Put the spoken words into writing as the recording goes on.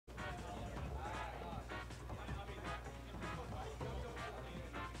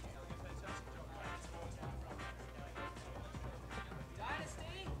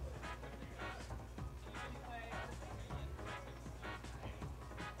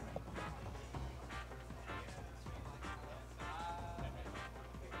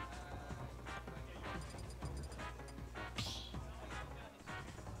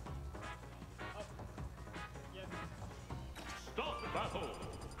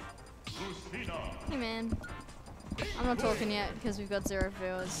Hey man, I'm not talking yet because we've got 0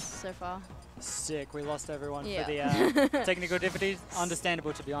 viewers so far. Sick, we lost everyone Yeah. for the technical difficulties.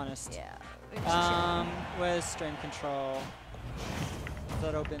 Understandable, to be honest. Yeah. Where's stream control? Has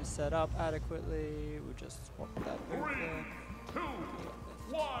that all been set up adequately? We'll just swap that over. 3, 2,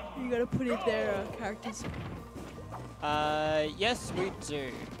 1. You gotta put in their characters. Yes, we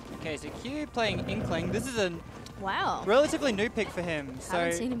do. Okay, so Q playing Inkling. This is a Wow. relatively new pick for him. I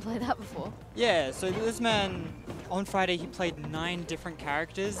haven't seen him play that before. Yeah, so this man, on Friday, he played 9 different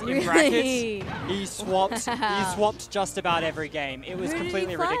characters in Really? brackets. He swapped just about every game. It was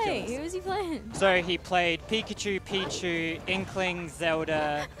completely ridiculous. Who was he playing? So he played Pikachu, Pichu, Inkling,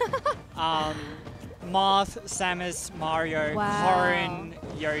 Zelda, Marth, Samus, Mario, Corrin,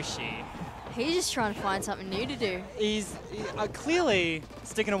 Yoshi. He's just trying to find something new to do. He's clearly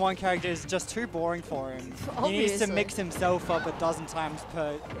sticking to one character is just too boring for him. He needs to mix himself up a dozen times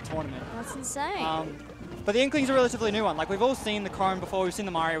per tournament. That's insane. But the Inkling's a relatively new one. Like, we've all seen the Corrin before, we've seen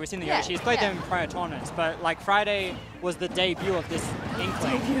the Mario, we've seen the Yoshi. He's played them in prior tournaments, but like Friday was the debut of this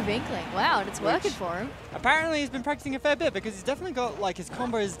Inkling. Debut of Inkling. Wow, and it's working for him. Apparently he's been practicing a fair bit because he's definitely got like his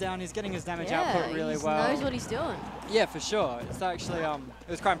combos down, he's getting his damage output really well. He knows what he's doing. Yeah, for sure. It's actually, it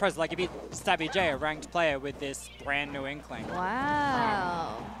was quite impressive. Like, he beat Stabby J, a ranked player, with this brand new Inkling.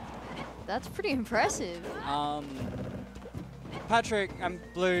 Wow. That's pretty impressive. Patrick and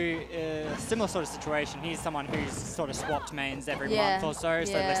Blue, similar sort of situation. He's someone who's sort of swapped mains every month or so.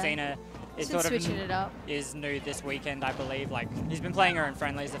 So Lucina is sort of is new this weekend, I believe. Like, he's been playing her in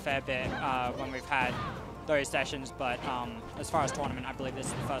friendlies a fair bit when we've had those sessions. But as far as tournament, I believe this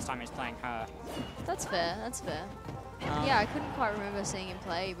is the first time he's playing her. That's fair. That's fair. Yeah, I couldn't quite remember seeing him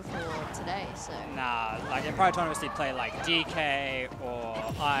play before today. So nah, like in prior tournaments, he'd play like DK or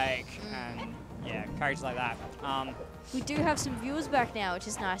Ike and characters like that. We do have some viewers back now, which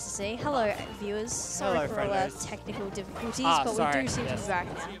is nice to see. Hello, viewers. Sorry for all our technical difficulties, but we do seem to be back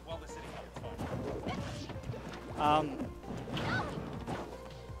now.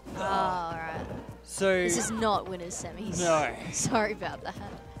 All right. So this is not winners semis. No. Sorry about that.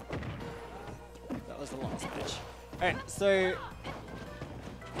 That was the last match. Alright, so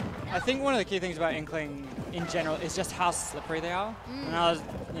I think one of the key things about Inkling in general is just how slippery they are. And I was,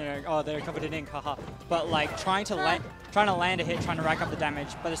 oh, they're covered in ink, haha. But like trying to land a hit, trying to rack up the damage,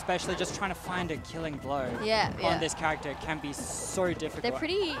 but especially just trying to find a killing blow on this character can be so difficult. They're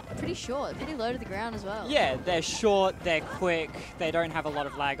pretty short, pretty low to the ground as well. Yeah, they're short, they're quick, they don't have a lot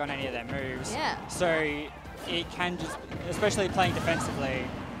of lag on any of their moves. Yeah. So it can just, especially playing defensively,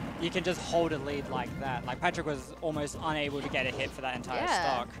 you can just hold a lead like that. Like Patrick was almost unable to get a hit for that entire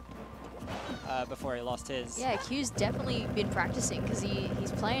stock before he lost his. Yeah, Q's definitely been practicing because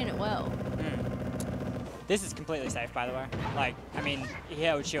he's playing it well. This is completely safe, by the way. Like, I mean, he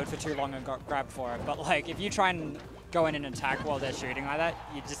held shield for too long and got grabbed for it. But like, if you try and go in and attack while they're shooting like that,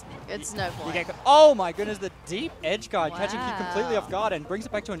 you just... It's no point. You get, oh my goodness, the deep edge guard catching you completely off guard and brings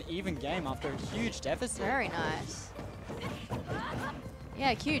it back to an even game after a huge deficit. Very nice.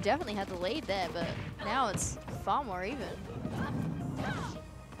 Yeah, Q definitely had the lead there, but now it's far more even.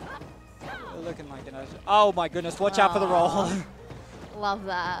 Looking like an... Oh my goodness, watch out for the roll. Love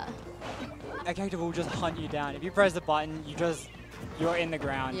that. A character will just hunt you down. If you press the button, you're in the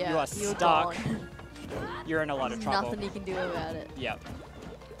ground. Yeah, you are stuck. You're in a lot of trouble. Nothing you can do about it. Yep.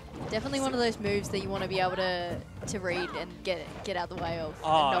 Definitely one of those moves that you want to be able to read and get out the way of and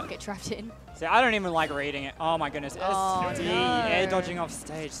not get trapped in. See, I don't even like reading it. Oh my goodness. Oh, SD, air dodging off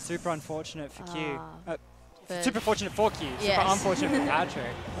stage. Super unfortunate for Q. Super fortunate for Q. Super unfortunate for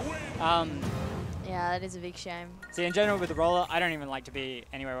Patrick. Yeah, that is a big shame. See, in general with the roller, I don't even like to be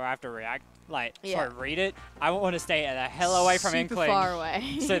anywhere where I have to react. Like, sorry, read it. I want to stay the hell away from Inkling. Super far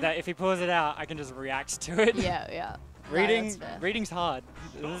away. So that if he pulls it out, I can just react to it. Yeah. Reading's hard.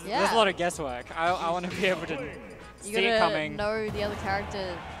 There's a lot of guesswork. I want to be able to see it coming. You gotta know the other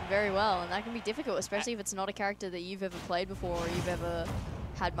character very well, and that can be difficult, especially if it's not a character that you've ever played before or you've ever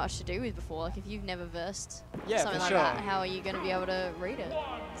had much to do with before. Like if you've never versed something like that, how are you going to be able to read it?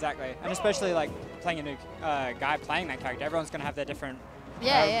 Exactly, and especially like playing a new guy playing that character, everyone's going to have their different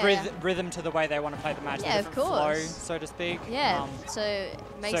rhythm to the way they want to play the match, their different flow, so to speak. Yeah, so it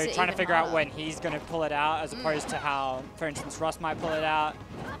makes it trying to figure harder. out when he's going to pull it out as opposed to how, for instance, Russ might pull it out.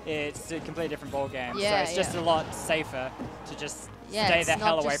 It's a completely different ball game. So it's just a lot safer to just stay the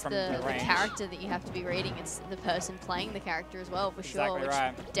hell away from the range. It's not just the character that you have to be reading, it's the person playing the character as well, for sure, which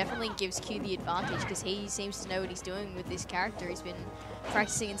definitely gives Q the advantage because he seems to know what he's doing with this character. He's been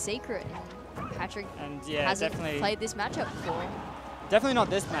practicing in secret, and Patrick hasn't played this matchup before. Definitely not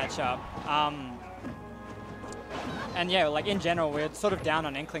this matchup. And yeah, like in general, we're sort of down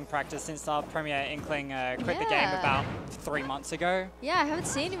on Inkling practice since our premier Inkling quit the game about 3 months ago. Yeah, I haven't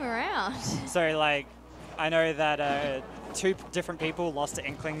seen him around. So like, I know that 2 different people lost to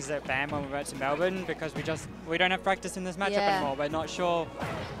Inklings at BAM when we went to Melbourne because we don't have practice in this matchup anymore. We're not sure.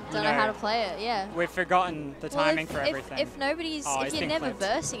 Don't know how to play it. Yeah. We've forgotten the timing for everything. If you're never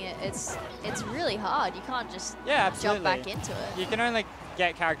versing it, it's really hard. You can't just jump back into it. You can only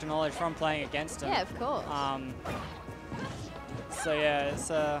get character knowledge from playing against them. Yeah, of course. So yeah, it's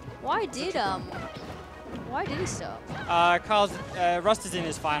Why did he stop? Rust is in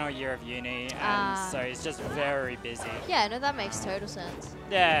his final year of uni, and so he's just very busy. Yeah, no, that makes total sense.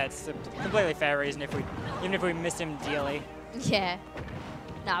 Yeah, it's a completely fair reason even if we miss him dearly. Yeah.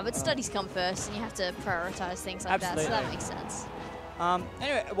 Nah, but studies come first, and you have to prioritize things like that, so that makes sense.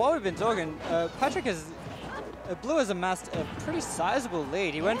 Anyway, while we've been talking, Patrick Blue has amassed a pretty sizable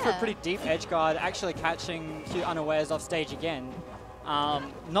lead. He went for a pretty deep edge guard, actually catching Q unawares off stage again.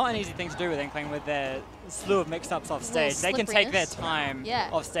 Not an easy thing to do with Inkling with their slew of mix-ups off stage. They can take their time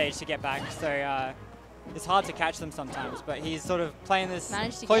off stage to get back, so it's hard to catch them sometimes. But he's sort of playing this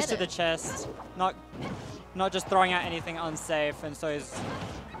close to the chest, not just throwing out anything unsafe, and so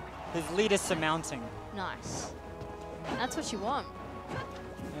his lead is surmounting. Nice. That's what you want.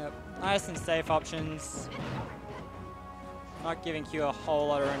 Yep. Nice and safe options. Not giving Q a whole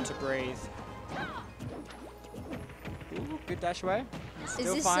lot of room to breathe. Ooh, good dash away. Is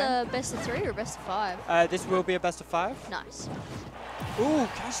this best of 3 or best of 5? This will be a best of 5. Nice. Ooh,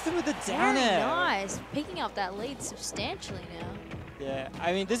 catch them with the down air. Nice. Picking up that lead substantially now. Yeah,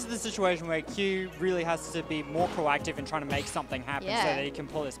 I mean, this is the situation where Q really has to be more proactive in trying to make something happen so that he can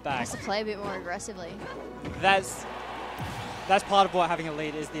pull this back. Has to play a bit more aggressively. That's part of what having a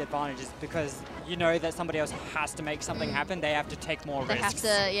lead is the advantage, is because you know that somebody else has to make something happen. They have to take more risks.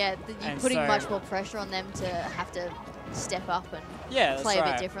 They have to, you're putting much more pressure on them to have to step up and play a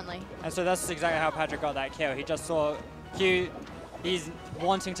bit differently. And so that's exactly how Patrick got that kill. He just saw Q, he's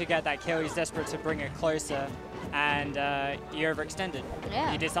wanting to get that kill, he's desperate to bring it closer, and he overextended.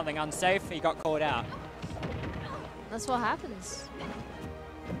 Yeah. He did something unsafe, he got caught out. That's what happens.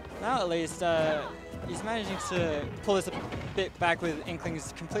 Now at least, he's managing to pull this a bit back with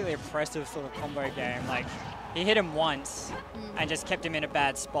Inkling's completely oppressive sort of combo game. Like, he hit him once and just kept him in a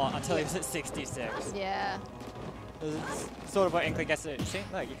bad spot until he was at 66. Yeah. It's sort of what Inkling gets to see.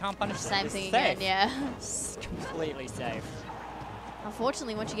 Look, you can't punish Same thing again, yeah. It's completely safe.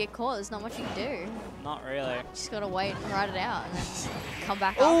 Unfortunately, once you get caught, there's not much you can do. Not really. Just gotta wait and ride it out and then come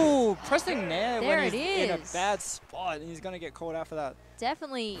back up. Oh, pressing there when he's in a bad spot, and he's gonna get caught out for that.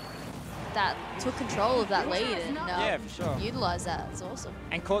 Definitely that took control of that lead and for sure. utilized that. It's awesome.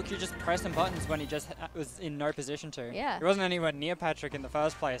 And caught Q just pressing buttons when he just was in no position to. Yeah. He wasn't anywhere near Patrick in the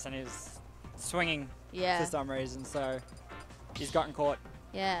first place, and he was swinging for some reason, so he's gotten caught.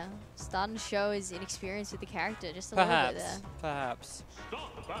 Yeah, starting to show his inexperience with the character just a little bit there. Perhaps.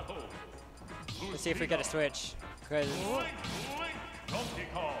 Let's see if we get a switch.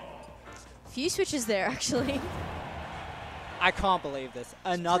 Few switches there, actually. I can't believe this.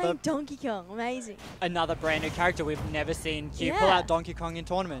 Another Donkey Kong, amazing. Another brand new character we've never seen Q pull out Donkey Kong in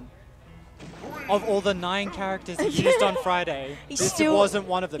tournament. Of all the 9 characters he used on Friday, this wasn't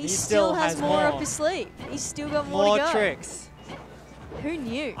one of them. He still has more up his sleeve. He's still got more to go. Tricks. Who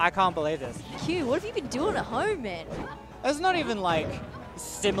knew? I can't believe this. Q, what have you been doing at home, man? There's not even like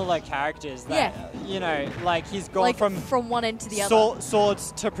similar characters that, you know, like he's gone like from one end to the other.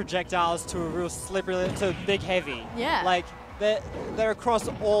 Swords to projectiles to a real slippery to big heavy. Yeah. Like they're across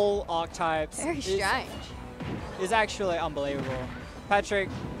all archetypes. Very strange. It's actually unbelievable. Patrick,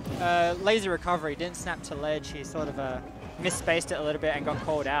 lazy recovery, didn't snap to ledge. He sort of misspaced it a little bit and got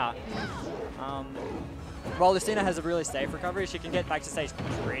called out. While Lucina has a really safe recovery, she can get back to stage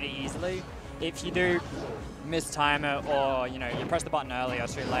pretty easily. If you do mistime it, or you press the button early or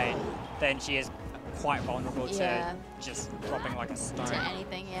too late, then she is quite vulnerable to just dropping like a stone. To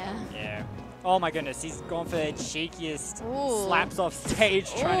anything, Yeah. Oh my goodness, he's gone for the cheekiest slaps off stage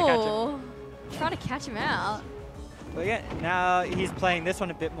trying to catch him. Trying to catch him out. But yeah, now he's playing this one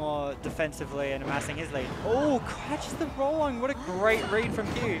a bit more defensively and amassing his lead. Oh, catches the roll on. What a great read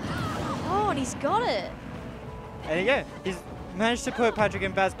from Q. Oh, and he's got it. And again, he's managed to put Patrick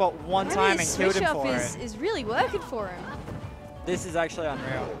in bad spot one time and killed him for it. Is really working for him. This is actually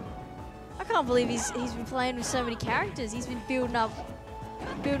unreal. I can't believe he's been playing with so many characters. He's been building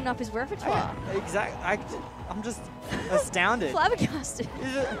up his repertoire. Exactly. I'm just astounded. Flabbergasted.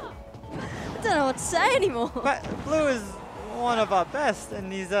 I don't know what to say anymore. But Blue is one of our best,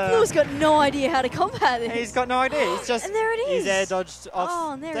 and he's Blue's got no idea how to combat this. He's got no idea. He's just and there it is. He's air dodged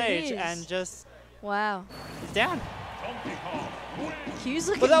off stage and just he's down. Q's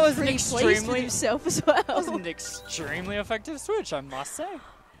looking But that was an pretty pleased with extremely- himself as well. That was an extremely effective switch, I must say.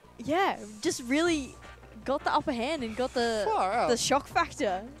 Yeah, just really got the upper hand and got Far out. the shock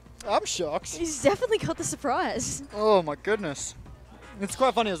factor. I'm shocked. He's definitely got the surprise. Oh my goodness. It's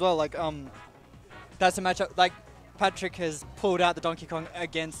quite funny as well, like, that's a matchup, like, Patrick has pulled out the Donkey Kong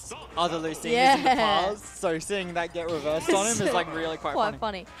against other Lucinas in the Yeah. past, so seeing that get reversed on him is, like, really quite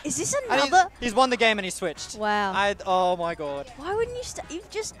funny. Is this And another? he's won the game and he switched. Wow. Oh my god. Why wouldn't you? You've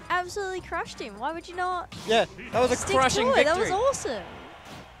just absolutely crushed him. Why would you not Yeah, that was a stick crushing to it? victory. That was awesome.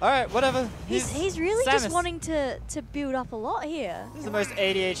 Alright, whatever. He's really just Samus. wanting to build up a lot here. This is the most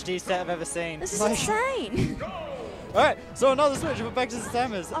ADHD set I've ever seen. This is Like- insane. Alright, so another switch, we're back to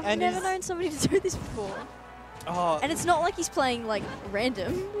Samus. I've and never he's- known somebody to do this before. Oh, And it's not like he's playing like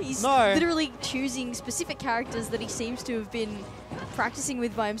random. He's No. literally choosing specific characters that he seems to have been practicing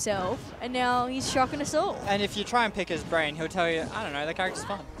with by himself, and now he's shocking us all. and if you try and pick his brain, he'll tell you, I don't know, the character's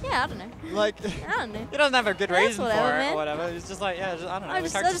fun. Yeah, I don't know. Like, I don't know. he doesn't have a good That's reason whatever, for it man. or whatever. It's just like, yeah, I don't know, I the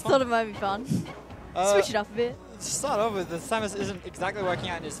just character's thought it might be fun. fun. Switch it up a bit. To start off with, the Samus isn't exactly working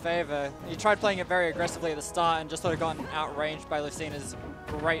out in his favor. He tried playing it very aggressively at the start and just sort of gotten outranged by Lucina's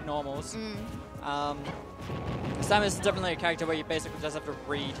great normals. Samus is definitely a character where you basically just have to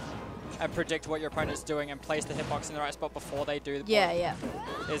read and predict what your opponent's doing and place the hitbox in the right spot before they do the blow. Yeah, yeah.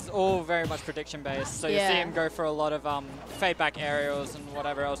 It's all very much prediction based, so you Yeah. see him go for a lot of fade back aerials and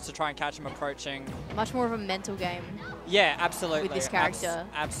whatever else to try and catch him approaching. Much more of a mental game Yeah, absolutely. with this character,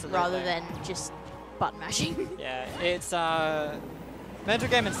 absolutely. rather than just button mashing. Yeah, it's mental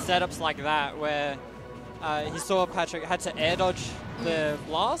game and setups like that where he saw Patrick had to air dodge the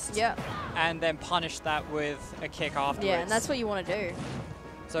blast Yeah, and then punish that with a kick afterwards. yeah, and that's what you want to do.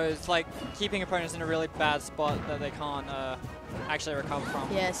 So it's like keeping opponents in a really bad spot that they can't actually recover from.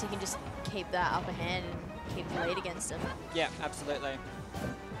 Yeah, so you can just keep that upper hand and keep the lead against them. Yeah, absolutely.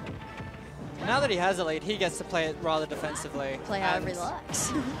 Now that he has a lead, he gets to play it rather defensively. Play however he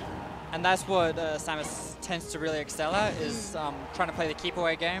likes. And that's what Samus tends to really excel at, is trying to play the keep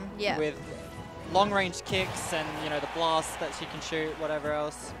away game Yeah. with long range kicks and, you know, the blast that she can shoot, whatever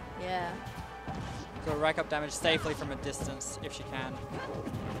else. Yeah. So rack up damage safely from a distance if she can.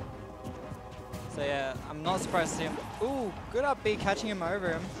 So yeah, I'm not surprised to see him. Ooh, good up B catching him over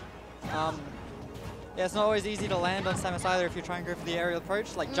him. Yeah, it's not always easy to land on Samus either if you try and go for the aerial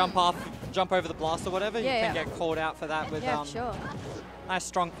approach, like jump off, jump over the blast or whatever. Yeah, you can yeah. get called out for that with Yeah, sure. nice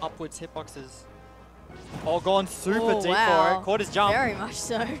strong upwards hitboxes. Oh, gone super Oh, deep wow. for it. Caught his jump. Very much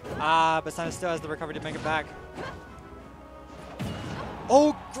so. But Samus still has the recovery to make it back.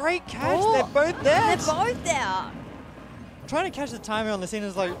 Oh, great catch. Oh, They're both there. They're both there. Trying to catch the timing on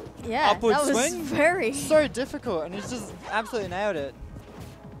Lucina's like Yeah, upward that was swing. very, So difficult, and he's just absolutely nailed it.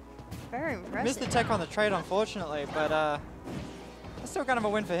 very impressive. Missed the tech on the trade, unfortunately, but that's still kind of a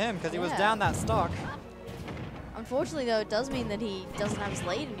win for him because he was Yeah. down that stock. Unfortunately, though, it does mean that he doesn't have his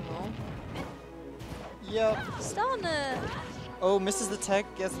lead anymore. Yep. Starting to... Oh, misses the tech,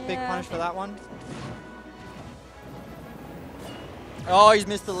 gets a big Yeah. punish for that one. Oh, he's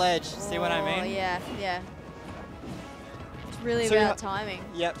missed the ledge. See what I Oh, mean? yeah, yeah. It's really So about timing.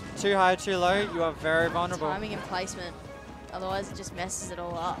 Yep. Too high, too low. You are very vulnerable. Timing and placement. Otherwise, it just messes it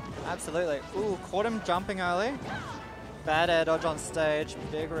all up. Absolutely. Ooh, caught him jumping early. Bad air dodge on stage.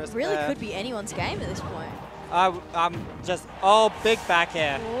 Big risk Really there. could be anyone's game at this point. I'm just... Oh, big back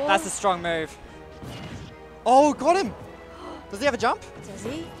air. Oh. That's a strong move. Oh, got him. Does he have a jump? Does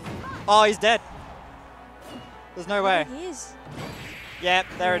he? Oh, he's dead. There's no way. He is. Yep,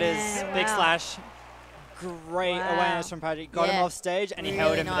 there it is. Yeah, Big wow. slash. Great Wow. awareness from Patrick. Got him Yeah. off stage and he Really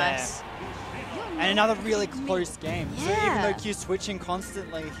held him nice. there. And another really close game. So even Yeah. though Q's switching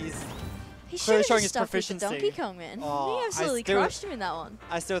constantly, he's... He should Clearly have showing just his stuck with the proficiency. Donkey Kong, man. Oh, He I absolutely still- crushed him in that one.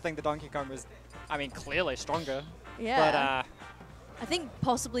 I still think the Donkey Kong was, I mean, clearly stronger. Yeah. But I think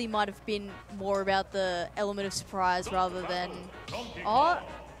possibly might have been more about the element of surprise rather than... Oh,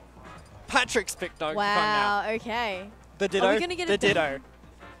 Patrick's picked Donkey Kong now. wow, okay. The Ditto. Are we gonna get the a Ditto.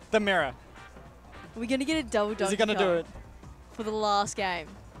 The mirror. Are we going to get a double Donkey Is he going to Kong do it? for the last game?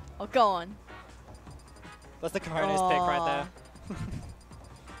 Oh, go on. That's the Cojones pick right there.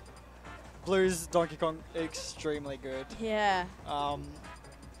 Blue's Donkey Kong, extremely good. Yeah.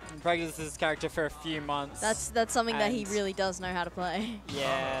 Practiced this character for a few months. That's something that he And- really does know how to play.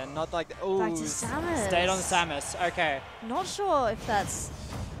 Yeah, not like... Oh, Back to Samus. stayed on Samus. Okay. Not sure if that's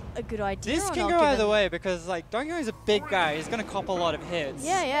a good idea This or can not, go given- either way because, like, Donkey Kong's a big guy. He's going to cop a lot of hits.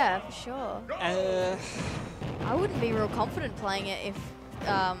 Yeah, yeah, for sure. I wouldn't be real confident playing it if,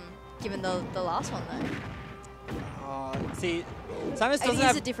 given the last one though. See, Samus It doesn't is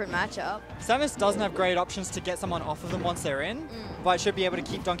have a different matchup. Samus doesn't have great options to get someone off of them once they're in, but should be able to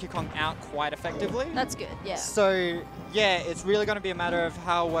keep Donkey Kong out quite effectively. That's good, yeah. So, yeah, it's really going to be a matter of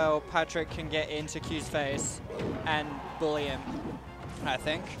how well Patrick can get into Q's face and bully him, I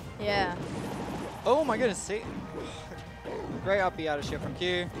think. Yeah. Oh my goodness, see? Great up B out of shift from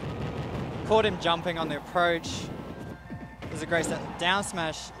Q. Caught him jumping on the approach. It was a great set. Down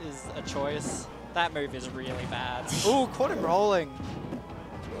smash is a choice. That move is really bad. Ooh, caught him rolling.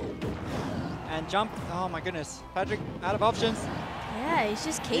 And jump. Oh my goodness. Patrick out of options. Yeah, he's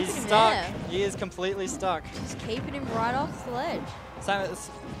just keeping He's him stuck. there. He is completely stuck. Just keeping him right off the ledge. Samus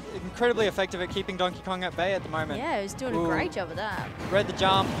incredibly effective at keeping Donkey Kong at bay at the moment. Yeah, he was doing a great job of that. Read the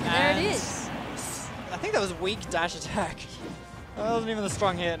jump. And there it is. I think that was a weak dash attack. That wasn't even a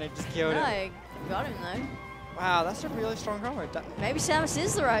strong hit and it just killed him. No, got him though. Wow, that's a really strong combo. Maybe Samus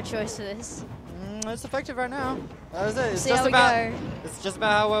is the right choice for this. It's effective right now. That was it. It's See just how we about go. it's just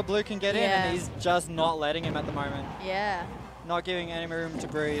about how well Blue can get in, Yeah. and he's just not letting him at the moment. Yeah. Not giving any room to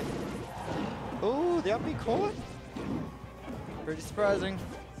breathe. Ooh, the up B caught. Pretty surprising.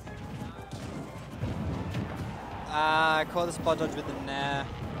 Ah, caught the spot dodge with the nair.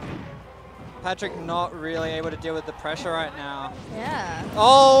 Patrick not really able to deal with the pressure right now. Yeah.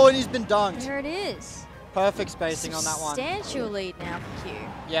 Oh, and he's been dunked. There it is. Perfect spacing on that one. Substantial lead now for Q.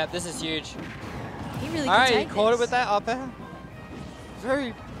 Yeah, this is huge. He really All can right, he take caught this. it with that up air.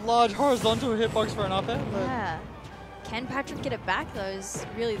 Very large horizontal hitbox for an up air. Yeah. Can Patrick get it back though is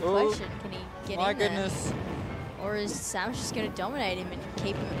really the Ooh. question. Can he get My in there? goodness. Or is Samus just going to dominate him and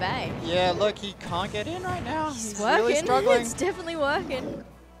keep him at bay? Yeah, look, he can't get in right now. He's He's working. really struggling. It's definitely working.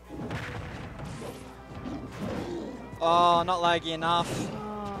 Oh, not laggy enough.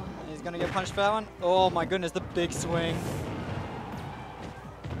 Oh. He's going to get punched for that one. Oh my goodness, the big swing.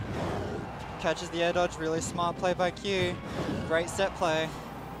 Catches the air dodge. Really smart play by Q. Great set play.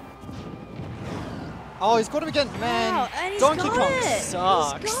 Oh, he's caught him again. Man, Wow, and he's Donkey got Kong it.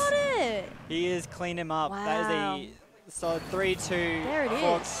 sucks. He's got it. He is cleaned him up. Wow. That is a solid 3-2 There it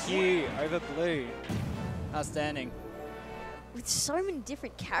for is. Q over Blue. Outstanding. With so many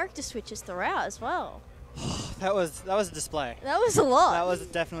different character switches throughout as well. That was a display. That was a lot. That was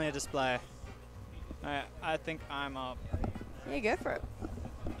definitely a display. Alright, I think I'm up. Yeah, go for it.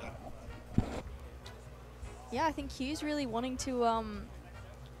 Yeah, I think Q's really wanting to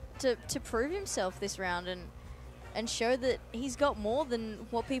prove himself this round and show that he's got more than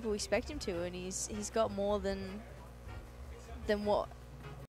what people expect him to, and he's got more than what